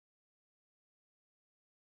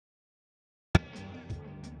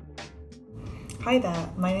Hi there,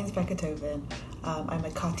 my name is Becca Tobin. I'm a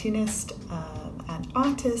cartoonist and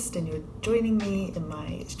artist, and you're joining me in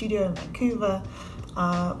my studio in Vancouver,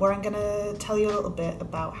 where I'm going to tell you a little bit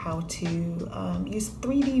about how to use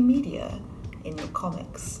 3D media in your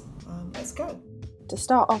comics. Let's go. To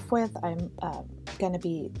start off with, I'm going to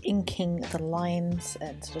be inking the lines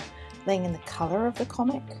and sort of laying in the colour of the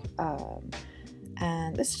comic.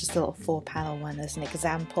 And this is just a little 4-panel one as an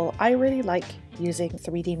example. I really like using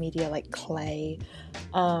 3D media like clay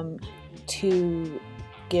to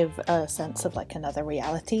give a sense of like another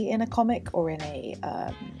reality in a comic or in a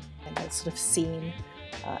sort of scene.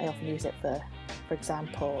 I often use it for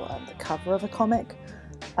example, the cover of a comic.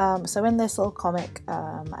 So in this little comic,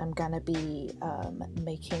 I'm going to be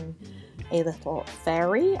making a little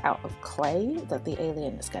fairy out of clay that the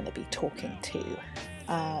alien is going to be talking to.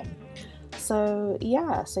 So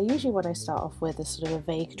usually what I start off with is sort of a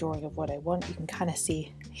vague drawing of what I want. You can kind of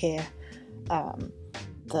see here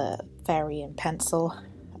the fairy in pencil,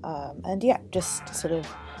 and just sort of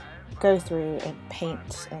go through and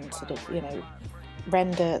paint and sort of,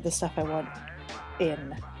 render the stuff I want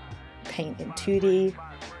in paint in 2D,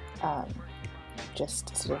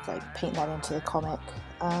 just sort of like paint that into the comic.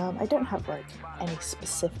 I don't have like any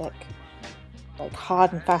specific like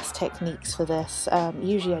hard and fast techniques for this.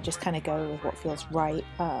 Usually I just kind of go with what feels right.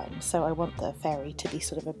 So I want the fairy to be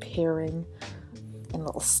sort of appearing in a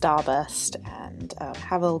little starburst and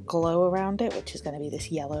have a little glow around it, which is going to be this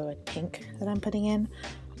yellow and pink that I'm putting in.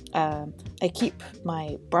 I keep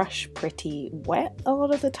my brush pretty wet a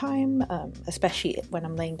lot of the time, especially when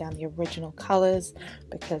I'm laying down the original colours,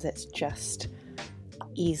 because it's just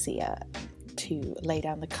easier to lay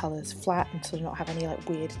down the colours flat and sort of not have any like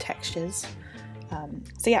weird textures.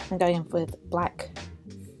 I'm going in with black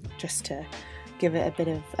just to give it a bit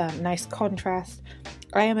of nice contrast.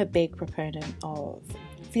 I am a big proponent of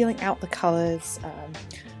feeling out the colours.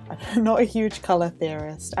 I'm not a huge colour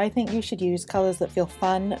theorist. I think you should use colours that feel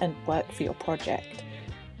fun and work for your project.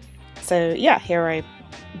 So here I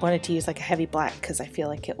wanted to use like a heavy black because I feel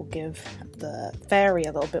like it will give the fairy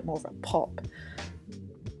a little bit more of a pop.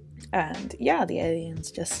 And the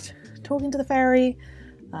alien's just talking to the fairy.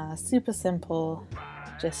 Super simple,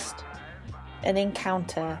 just an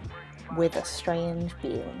encounter with a strange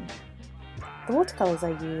being. The watercolours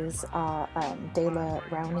I use are De La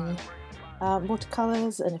Rowney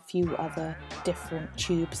watercolours and a few other different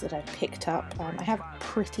tubes that I've picked up. I have a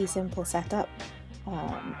pretty simple setup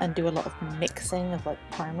and do a lot of mixing of like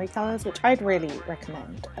primary colours, which I'd really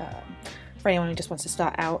recommend for anyone who just wants to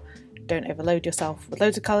start out. Don't overload yourself with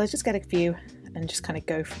loads of colours, just get a few and just kind of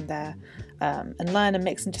go from there, and learn and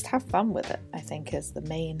mix and just have fun with it, I think, is the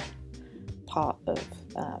main part of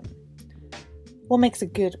what makes a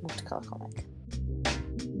good watercolour comic.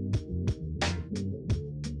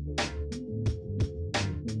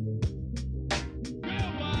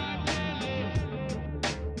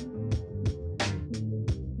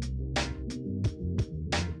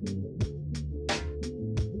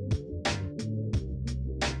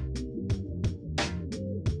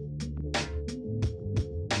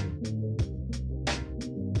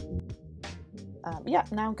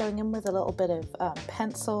 Now I'm going in with a little bit of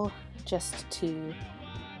pencil just to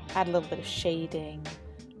add a little bit of shading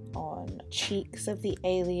on cheeks of the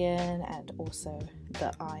alien and also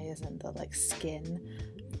the eyes and the like skin.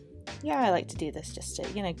 I like to do this just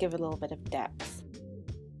to, give a little bit of depth.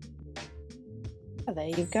 There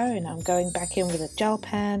you go. Now I'm going back in with a gel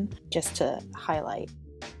pen just to highlight.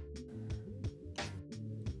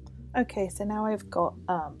 Okay, so now I've got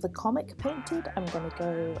the comic painted. I'm going to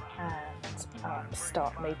go and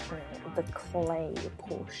start making the clay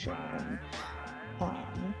portion.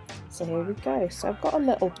 So here we go. So I've got a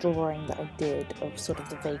little drawing that I did of sort of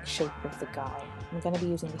the vague shape of the guy. I'm going to be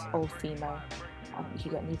using this old Fimo. You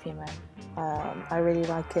can get new Fimo. I really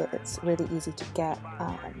like it. It's really easy to get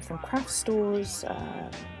from craft stores.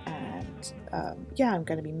 I'm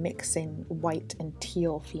going to be mixing white and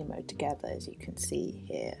teal Fimo together, as you can see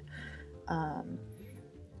here.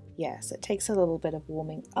 So it takes a little bit of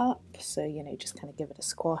warming up, so just kind of give it a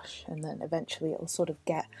squash, and then eventually it'll sort of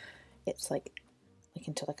get it's like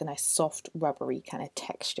into like a nice soft rubbery kind of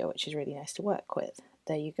texture, which is really nice to work with.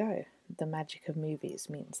 There you go. The magic of movies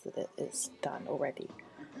means that it is done already.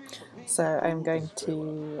 So I'm going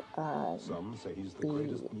to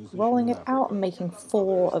be rolling it out and making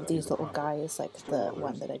 4 of these little guys, like the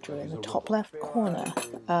one that I drew in the top left corner.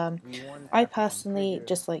 I personally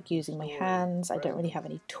just like using my hands. I don't really have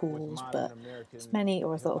any tools, but as many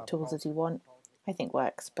or as little tools as you want I think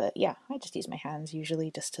works. But I just use my hands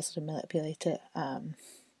usually just to sort of manipulate it.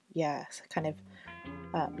 yeah, so kind of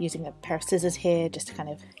using a pair of scissors here just to kind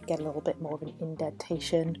of get a little bit more of an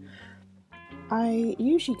indentation. I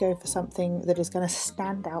usually go for something that is going to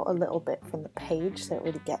stand out a little bit from the page, so it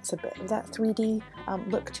really gets a bit of that 3D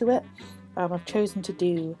look to it. I've chosen to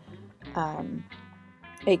do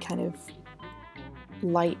a kind of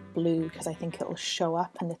light blue because I think it'll show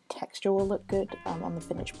up and the texture will look good on the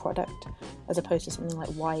finished product, as opposed to something like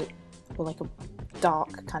white or like a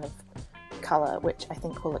dark kind of colour, which I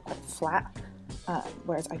think will look quite flat,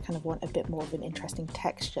 whereas I kind of want a bit more of an interesting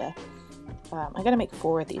texture. I'm going to make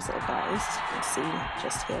 4 of these little guys, as you can see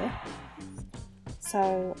just here.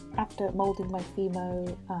 So after moulding my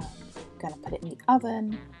Fimo, I'm going to put it in the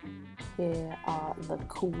oven. Here are the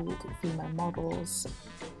cooled Fimo models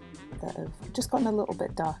that have just gotten a little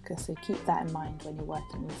bit darker, so keep that in mind when you're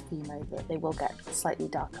working with Fimo, that they will get slightly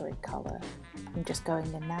darker in colour. I'm just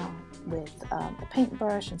going in now with a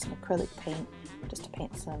paintbrush and some acrylic paint just to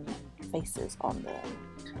paint some faces on them.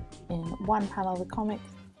 In one panel of the comic,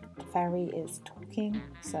 the fairy is talking,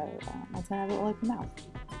 so it's going to have a little open mouth.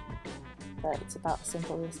 But it's about as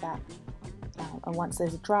simple as that. And once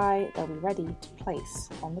those are dry, they'll be ready to place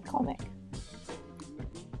on the comic.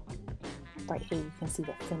 Right here you can see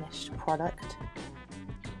the finished product.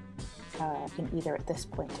 You can either at this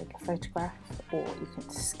point take a photograph or you can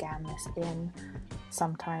scan this in.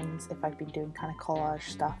 Sometimes if I've been doing kind of collage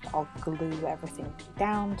stuff, I'll glue everything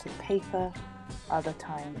down to the paper. Other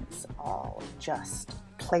times I'll just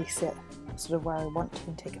place it sort of where I want to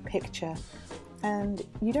and take a picture. And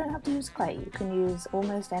you don't have to use clay, you can use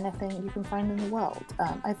almost anything you can find in the world.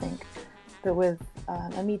 I think that with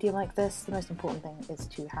a medium like this, the most important thing is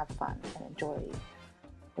to have fun and enjoy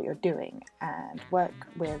what you're doing and work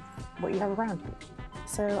with what you have around you.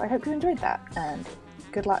 So I hope you enjoyed that, and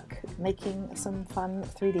good luck making some fun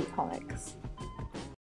 3D comics.